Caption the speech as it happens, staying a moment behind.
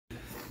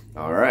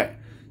All right.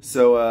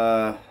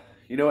 So,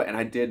 you know what? And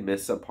I did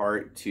miss a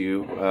part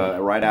too.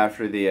 Right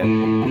after the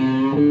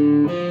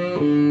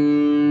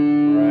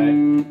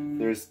right,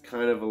 there's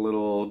kind of a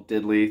little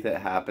diddly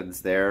that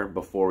happens there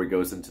before it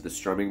goes into the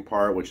strumming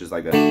part, which is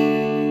like a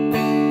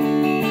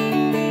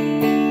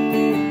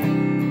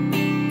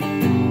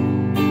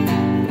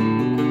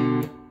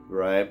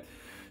right.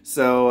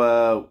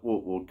 So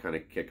we'll kind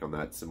of kick on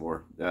that some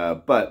more.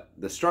 But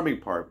the strumming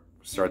part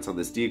starts on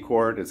this D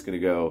chord. It's going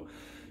to go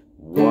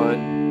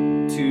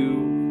 1,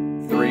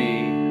 2,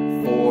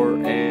 3, 4,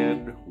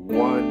 and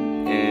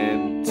 1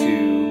 and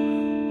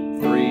 2,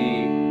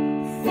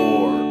 3,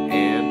 4,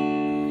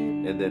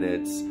 and then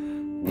it's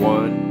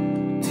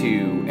 1,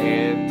 2,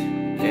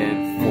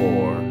 and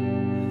 4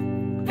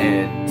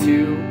 and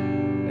 2,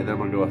 and then I'm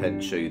going to go ahead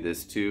and show you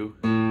this too.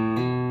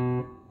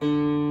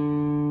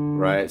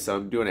 Right, so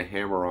I'm doing a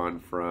hammer on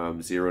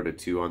from 0 to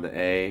 2 on the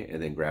A, and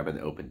then grabbing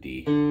the open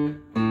D.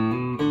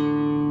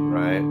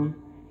 Right.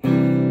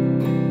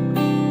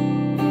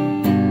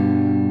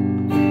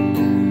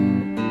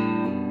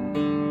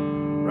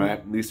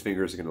 Right, these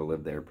fingers are going to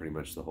live there pretty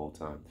much the whole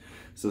time.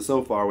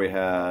 So far we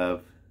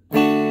have